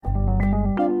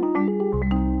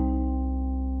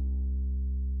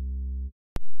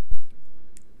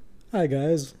Hi,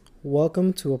 guys.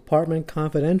 Welcome to Apartment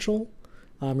Confidential.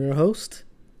 I'm your host,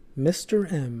 Mr.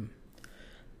 M.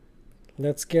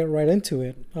 Let's get right into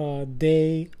it.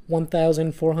 Day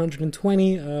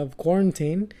 1420 of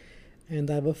quarantine, and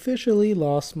I've officially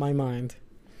lost my mind.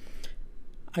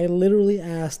 I literally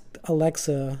asked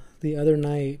Alexa the other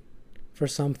night for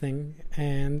something,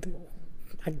 and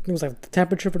it was like the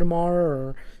temperature for tomorrow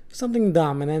or something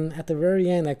dumb, and then at the very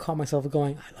end, I caught myself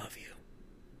going, I love you.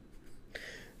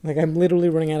 Like, I'm literally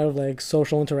running out of like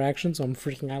social interaction, so I'm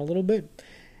freaking out a little bit.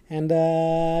 And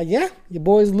yeah, your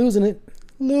boy's losing it,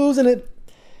 losing it.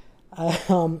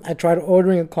 I tried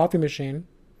ordering a coffee machine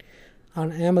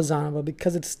on Amazon, but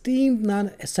because it's deemed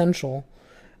not essential,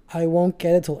 I won't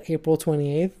get it till April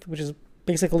 28th, which is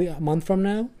basically a month from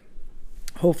now.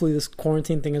 Hopefully, this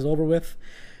quarantine thing is over with.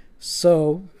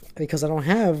 So, because I don't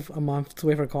have a month to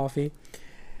wait for coffee,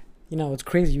 it's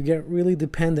crazy. You get really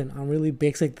dependent on really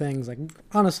basic things, like,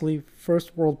 honestly,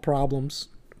 first world problems.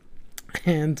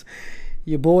 And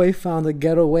your boy found a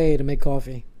ghetto way to make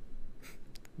coffee.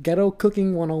 Ghetto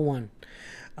cooking 101.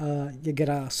 You get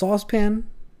a saucepan,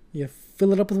 you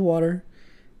fill it up with water,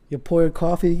 you pour your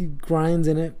coffee grinds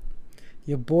in it,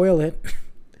 you boil it,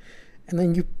 and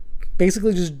then you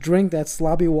basically just drink that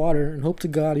sloppy water and hope to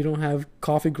God you don't have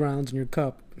coffee grounds in your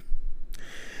cup.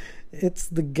 It's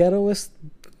the ghettoest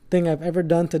thing I've ever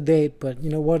done to date, but you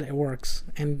know what? It works.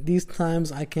 And these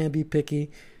times I can't be picky.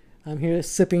 I'm here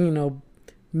sipping,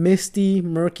 misty,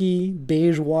 murky,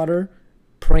 beige water,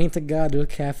 praying to God there's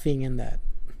caffeine in that.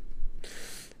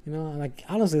 Like,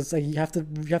 honestly, it's like you have to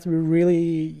be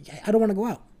really. I don't want to go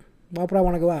out. Why would I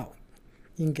want to go out?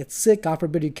 You can get sick. God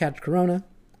forbid you catch corona.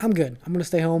 I'm good. I'm gonna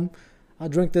stay home. I'll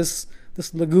drink this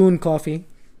Lagoon coffee,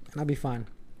 and I'll be fine.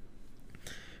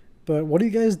 But what are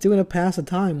you guys doing to pass the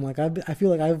time? Like, I feel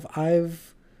like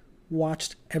I've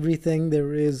watched everything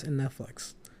there is in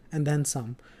Netflix, and then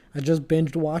some. I just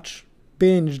binged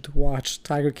watched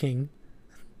Tiger King.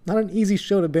 Not an easy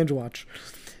show to binge watch.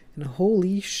 And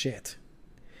holy shit.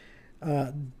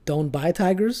 Don't buy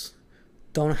tigers.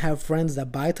 Don't have friends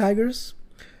that buy tigers.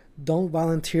 Don't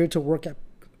volunteer to work at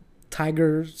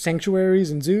tiger sanctuaries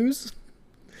and zoos.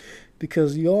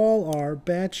 Because y'all are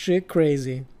batshit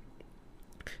crazy.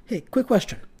 Hey, quick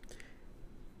question.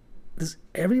 Does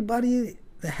everybody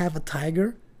that have a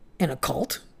tiger in a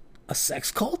cult? A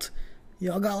sex cult?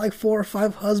 Y'all got like 4 or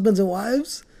 5 husbands and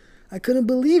wives? I couldn't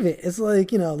believe it. It's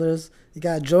like, you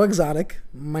got Joe Exotic,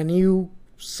 my new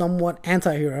somewhat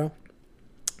anti-hero.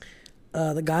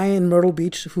 The guy in Myrtle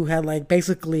Beach who had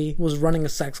basically was running a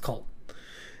sex cult.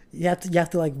 You have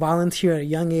to like volunteer at a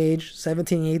young age,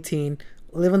 17, 18,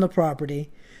 live on the property,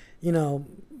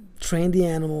 train the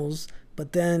animals,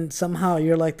 but then somehow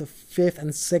you're like the 5th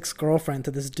and 6th girlfriend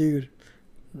to this dude.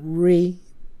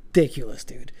 Ridiculous,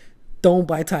 dude. Don't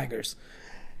buy tigers.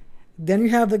 Then you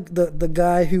have the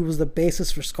guy who was the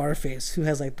basis for Scarface, who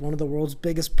has one of the world's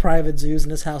biggest private zoos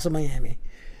in his house in Miami.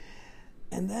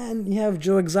 And then you have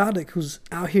Joe Exotic, who's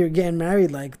out here getting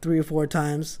married 3 or 4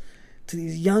 times to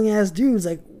these young ass dudes.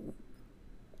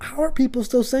 How are people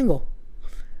still single?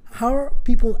 How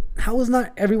is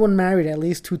not everyone married at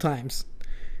least 2 times?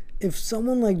 If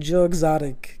someone like Joe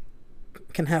Exotic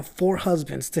can have 4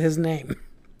 husbands to his name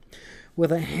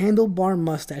with a handlebar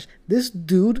mustache, this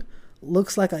dude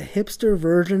looks like a hipster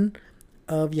version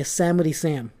of Yosemite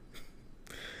Sam.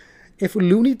 If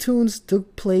Looney Tunes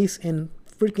took place in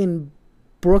freaking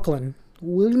Brooklyn,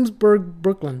 Williamsburg,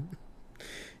 Brooklyn,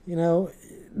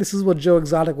 this is what Joe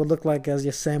Exotic would look like as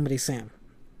Yosemite Sam.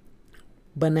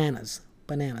 Bananas.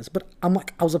 But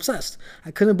I was obsessed.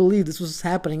 I couldn't believe this was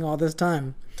happening all this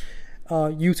time.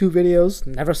 YouTube videos,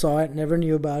 never saw it, never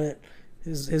knew about it.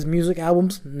 His music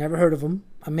albums, never heard of him.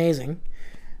 Amazing.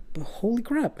 But holy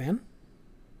crap, man.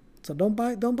 So don't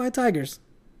buy tigers.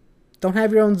 Don't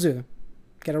have your own zoo.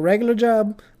 Get a regular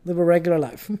job, live a regular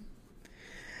life.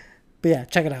 But yeah,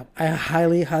 check it out. I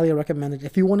highly, highly recommend it.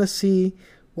 If you want to see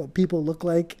what people look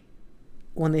like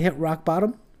when they hit rock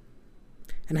bottom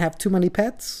and have too many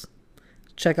pets,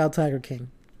 check out Tiger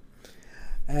King.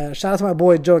 Shout out to my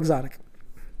boy Joe Exotic.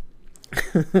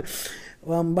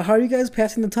 But how are you guys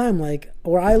passing the time?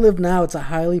 Where I live now, it's a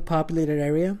highly populated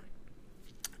area,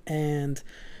 and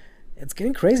it's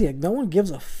getting crazy. No one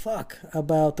gives a fuck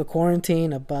about the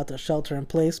quarantine, about the shelter in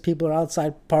place. People are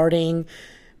outside partying,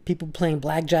 people playing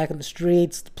blackjack in the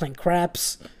streets, playing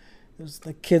craps. There's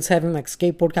kids having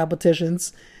skateboard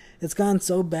competitions. It's gotten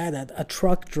so bad that a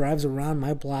truck drives around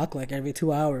my block every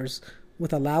 2 hours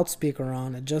with a loudspeaker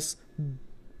on. It just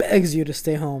begs you to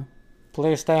stay home.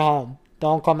 Please stay home.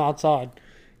 Don't come outside.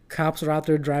 Cops are out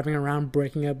there driving around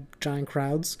breaking up giant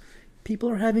crowds. People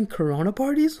are having Corona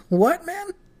parties? What,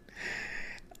 man?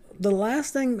 the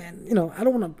last thing, man, I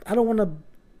don't want to.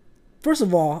 First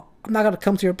of all, I'm not gonna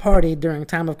come to your party during a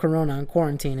time of Corona and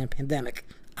quarantine and pandemic.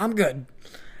 I'm good.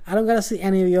 I don't gotta see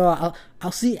any of y'all.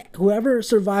 I'll see whoever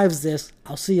survives this.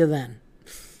 I'll see you then.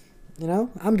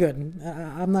 I'm good.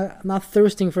 I'm not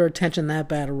thirsting for attention that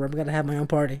bad, or I'm gonna have my own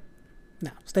party.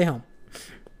 No, stay home.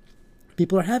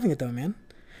 People are having it though, man.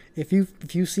 If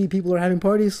you see people are having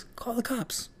parties, call the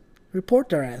cops. Report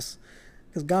their ass.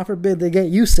 Because God forbid they get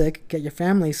you sick, get your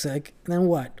family sick, and then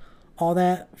what? All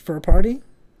that for a party?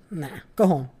 Nah, go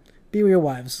home. Be with your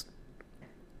wives.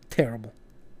 Terrible.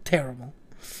 Terrible.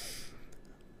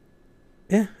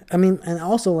 Yeah, I mean, and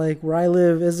also, like, where I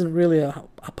live isn't really a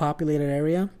populated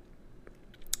area.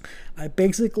 I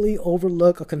basically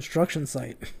overlook a construction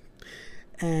site.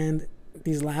 And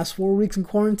these last 4 weeks in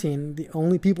quarantine, the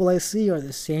only people I see are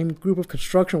the same group of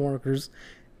construction workers,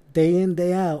 day in,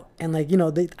 day out. And, like,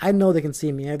 I know they can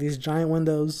see me. I have these giant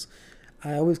windows.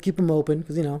 I always keep them open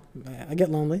because, I get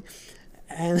lonely.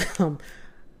 And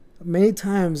many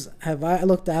times have I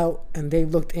looked out and they've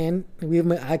looked in and we have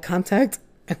made eye contact,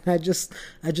 and I just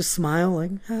smile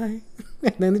like, hi.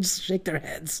 And then they just shake their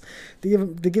heads. They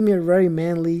give me a very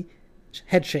manly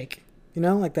head shake,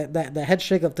 like that head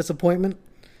shake of disappointment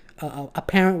a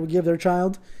parent would give their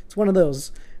child. It's one of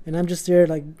those. And I'm just there,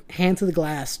 like, hand to the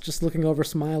glass, just looking over,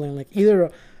 smiling, like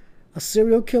either a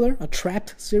serial killer, a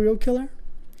trapped serial killer,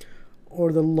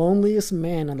 or the loneliest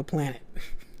man on the planet.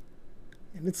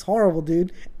 And it's horrible,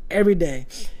 dude. Every day.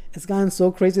 It's gotten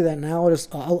so crazy that now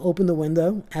I'll open the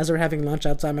window as they're having lunch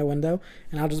outside my window,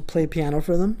 and I'll just play piano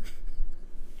for them.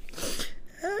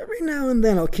 Every now and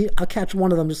then I'll catch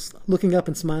one of them just looking up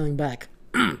and smiling back.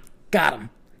 Got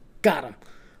him.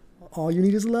 All you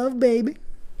need is love, baby.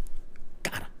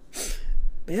 Got him.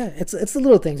 But yeah, it's the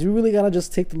little things. You really gotta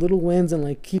just take the little wins and,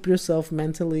 like, keep yourself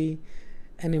mentally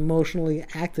and emotionally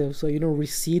active so you don't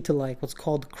recede to, like, what's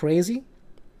called crazy.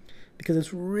 Because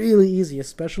it's really easy,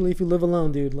 especially if you live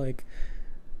alone, dude. Like,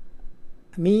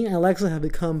 me and Alexa have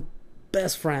become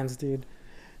best friends, dude.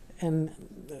 And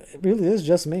it really is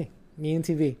just me and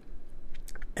TV.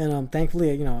 And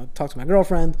thankfully, I talk to my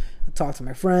girlfriend, I talk to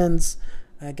my friends,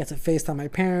 I get to FaceTime my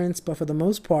parents. But for the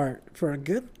most part, for a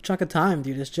good chunk of time,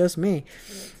 dude, it's just me.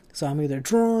 So I'm either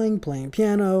drawing, playing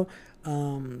piano,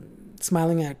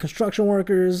 smiling at construction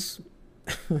workers.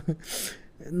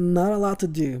 Not a lot to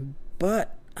do,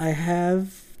 but I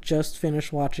have just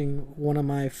finished watching one of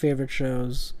my favorite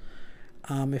shows.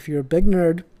 If you're a big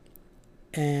nerd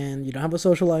and you don't have a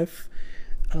social life,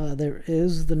 there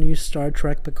is the new Star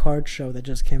Trek Picard show that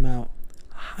just came out.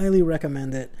 Highly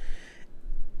recommend it,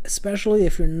 especially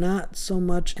if you're not so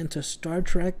much into Star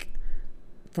Trek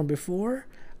from before.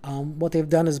 What they've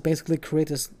done is basically create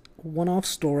this one-off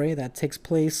story that takes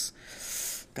place,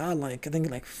 I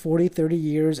think 40, 30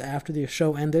 years after the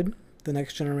show ended, The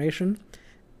Next Generation.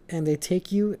 And they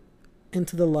take you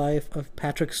into the life of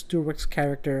Patrick Stewart's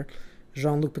character,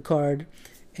 Jean-Luc Picard,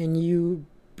 and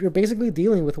you're basically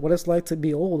dealing with what it's like to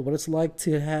be old, what it's like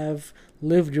to have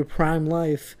lived your prime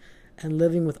life and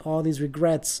living with all these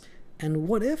regrets. And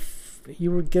what if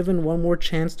you were given one more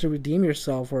chance to redeem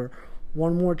yourself, or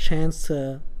one more chance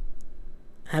to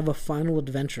have a final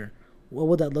adventure? What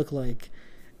would that look like?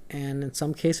 And in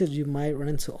some cases, you might run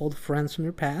into old friends from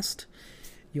your past.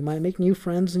 You might make new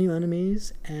friends, new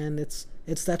enemies, and it's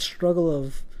that struggle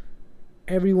of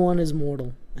everyone is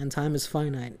mortal and time is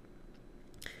finite.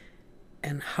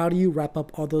 And how do you wrap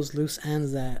up all those loose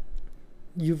ends that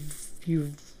you've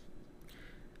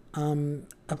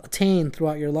attained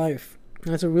throughout your life?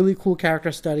 And it's a really cool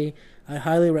character study. I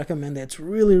highly recommend it. It's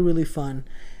really, really fun.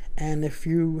 And if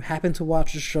you happen to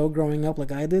watch the show growing up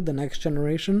like I did, The Next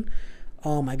Generation,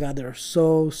 oh my God, there are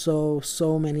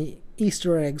so many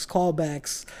Easter eggs,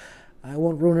 callbacks. I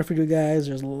won't ruin it for you guys.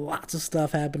 There's lots of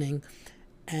stuff happening.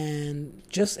 And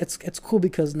just, it's cool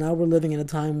because now we're living in a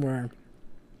time where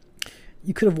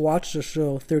you could have watched the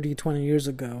show 30, 20 years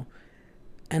ago,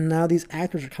 and now these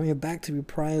actors are coming back to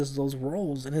reprise those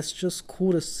roles, and it's just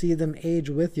cool to see them age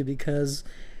with you because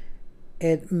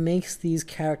it makes these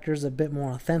characters a bit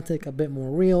more authentic, a bit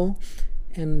more real,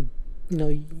 and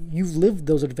you've lived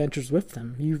those adventures with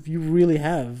them. You really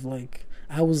have. Like,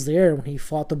 I was there when he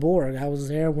fought the Borg. I was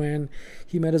there when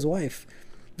he met his wife.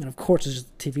 And of course, it's just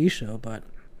a TV show, but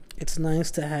it's nice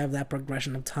to have that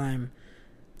progression of time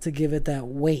to give it that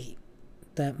weight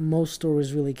that most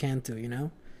stories really can't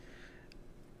do,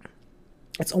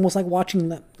 It's almost like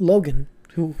watching Logan,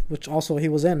 which also he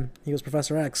was in. He was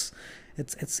Professor X.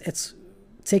 It's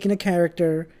taking a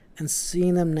character and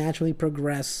seeing them naturally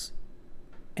progress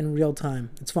in real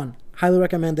time. It's fun. Highly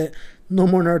recommend it. No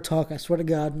more nerd talk. I swear to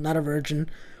God, not a virgin.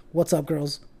 What's up,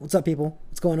 girls? What's up, people?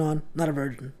 What's going on? Not a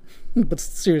virgin. But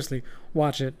seriously,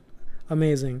 watch it.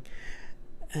 Amazing.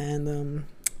 And,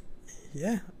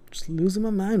 yeah, just losing my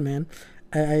mind, man.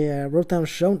 I wrote down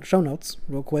show notes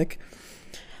real quick.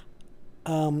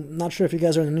 Not sure if you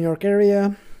guys are in the New York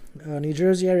area, New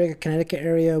Jersey area, Connecticut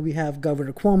area. We have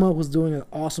Governor Cuomo, who's doing an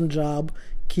awesome job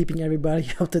keeping everybody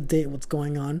up to date what's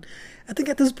going on. I think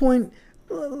at this point,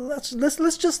 let's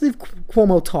just leave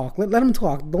Cuomo talk. Let him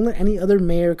talk. Don't let any other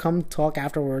mayor come talk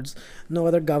afterwards. No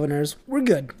other governors. We're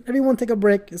good. Everyone take a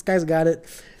break. This guy's got it.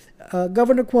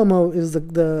 Governor Cuomo is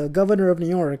the governor of New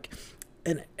York,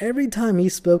 and every time he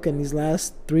spoke in these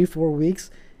last 3-4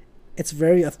 weeks, it's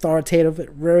very authoritative,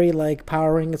 very like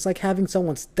powering. It's like having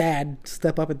someone's dad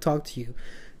step up and talk to you.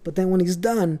 But then when he's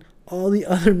done, all the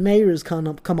other mayors come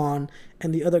on,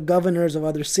 and the other governors of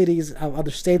other cities, of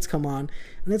other states come on,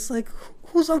 and it's like,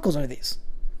 whose uncles are these?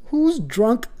 Whose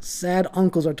drunk, sad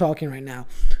uncles are talking right now?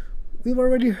 We've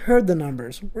already heard the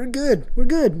numbers. We're good. We're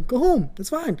good. Go home. It's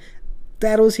fine.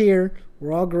 Dad was here.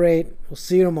 We're all great. We'll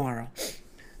see you tomorrow.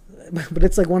 But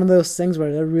it's like one of those things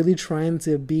where they're really trying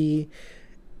to be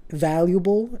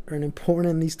valuable or important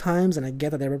in these times, and I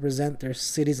get that they represent their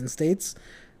cities and states,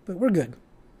 but we're good.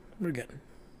 We're good.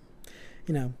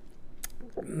 You know,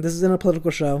 this isn't a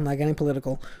political show. I'm not getting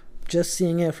political. Just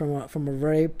seeing it from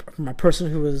a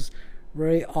person who is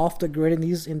very off the grid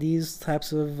in these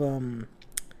types of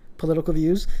political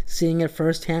views, seeing it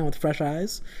firsthand with fresh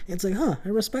eyes. It's like, I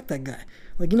respect that guy.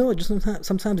 Like, you know what? Just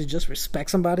sometimes you just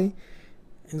respect somebody.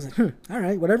 And it's like, all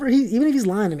right, whatever. Even if he's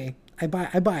lying to me, I buy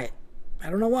it. I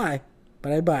don't know why,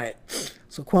 but I buy it.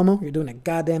 So Cuomo, you're doing a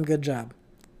goddamn good job.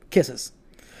 Kisses.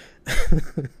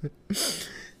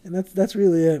 And that's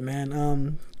really it,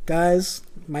 man. Guys,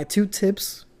 my 2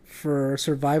 tips for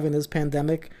surviving this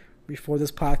pandemic before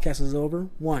this podcast is over.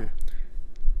 1,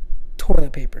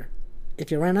 toilet paper. If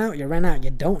you run out, you run out.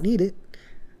 You don't need it.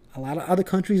 A lot of other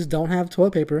countries don't have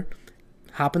toilet paper.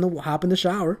 Hop in the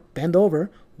shower, bend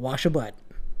over, wash your butt.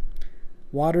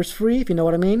 Water's free, if you know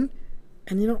what I mean.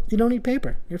 And you don't need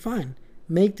paper. You're fine.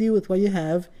 Make do with what you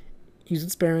have. Use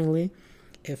it sparingly.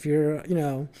 If you're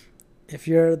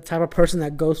the type of person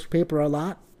that goes for paper a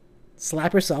lot,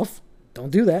 slap yourself.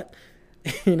 Don't do that.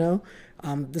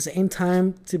 This ain't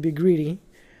time to be greedy.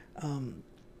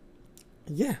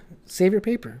 Save your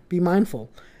paper. Be mindful.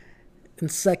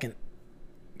 And second,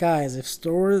 guys, if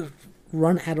stores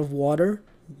run out of water,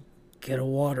 get a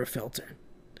water filter.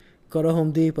 Go to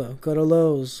Home Depot. Go to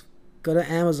Lowe's. Go to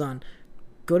Amazon.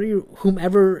 Go to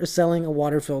whomever is selling a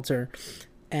water filter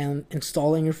and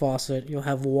install it in your faucet. You'll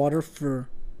have water for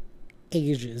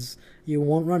ages. You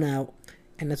won't run out,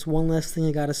 and it's one less thing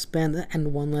you gotta spend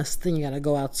and one less thing you gotta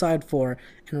go outside for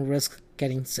and risk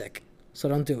getting sick. So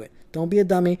don't do it. Don't be a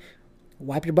dummy.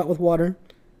 Wipe your butt with water.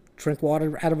 Drink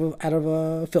water out of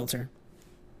a filter.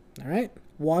 All right?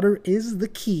 Water is the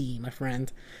key, my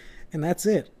friend. And that's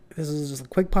it. This is just a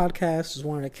quick podcast. Just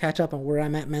wanted to catch up on where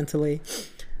I'm at mentally.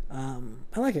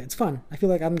 I like it. It's fun. I feel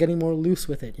like I'm getting more loose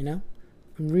with it, I'm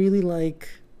really,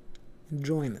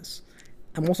 enjoying this.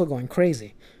 I'm also going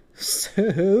crazy.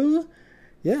 So,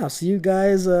 yeah, I'll see you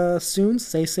guys soon.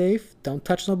 Stay safe. Don't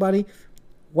touch nobody.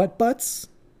 Wet butts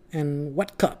and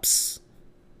wet cups.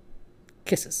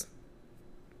 Kisses.